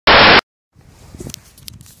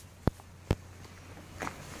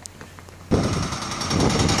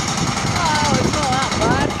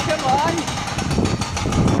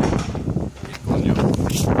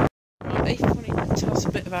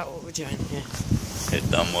we're doing here.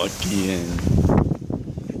 Estamos aquí en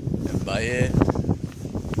Bale.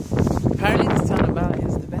 Apparently this town of Bale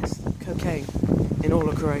has the best cocaine in all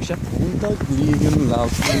of Croatia. And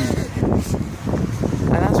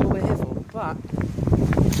that's what we're here for. But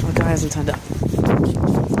our guy hasn't turned up.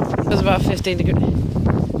 It was about 15 degrees.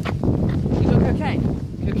 You got cocaine?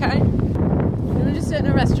 Cocaine? You want to just sit in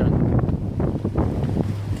a restaurant?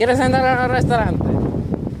 ¿Quieres entrar a un restaurante?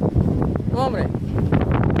 Hombre.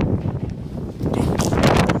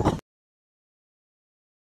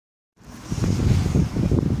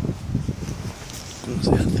 ¿Cómo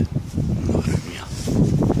se hace? Madre mía.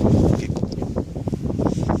 ¿Qué coño?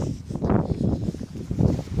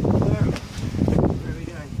 Where are we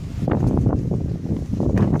going?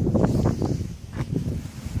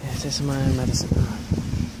 Yes, this is my own medicine.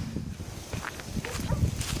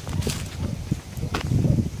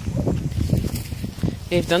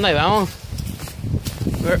 Eve, ¿dónde vamos?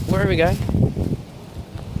 Where are we going?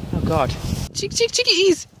 Oh God. Chickies!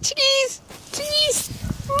 Chickies! Chickies!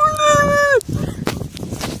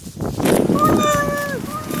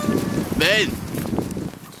 ¡Ven!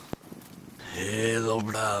 He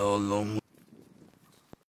doblado los muslos.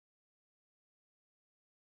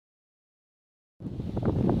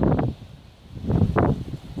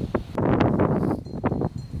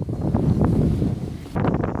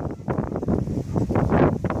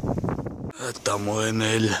 Estamos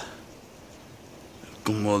en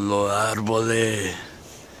como los árboles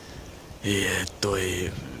y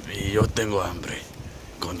yo tengo hambre,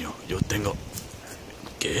 coño, yo tengo,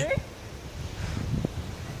 ¿qué?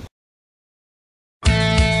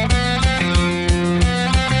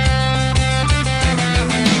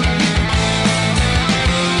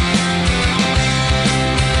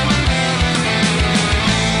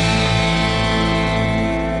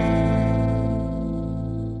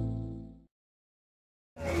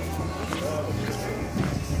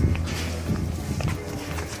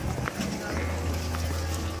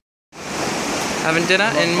 Having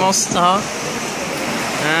dinner in Mostar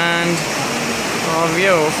and our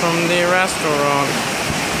view from the restaurant.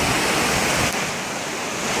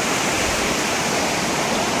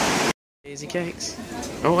 Crazy cakes.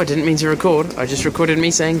 Oh, I didn't mean to record. I just recorded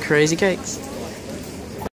me saying crazy cakes.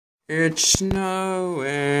 It's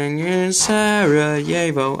snowing in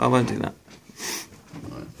Sarajevo. I won't do that.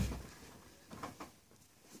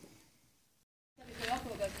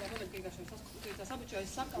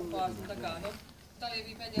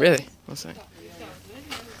 Really? What's that?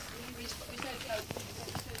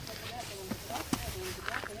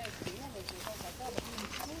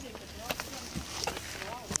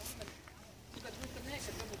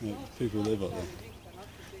 Yeah, people live up there.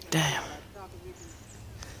 Damn.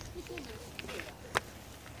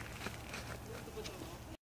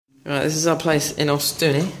 Right, this is our place in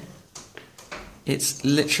Ostuni. It's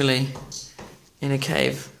literally in a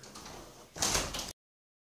cave.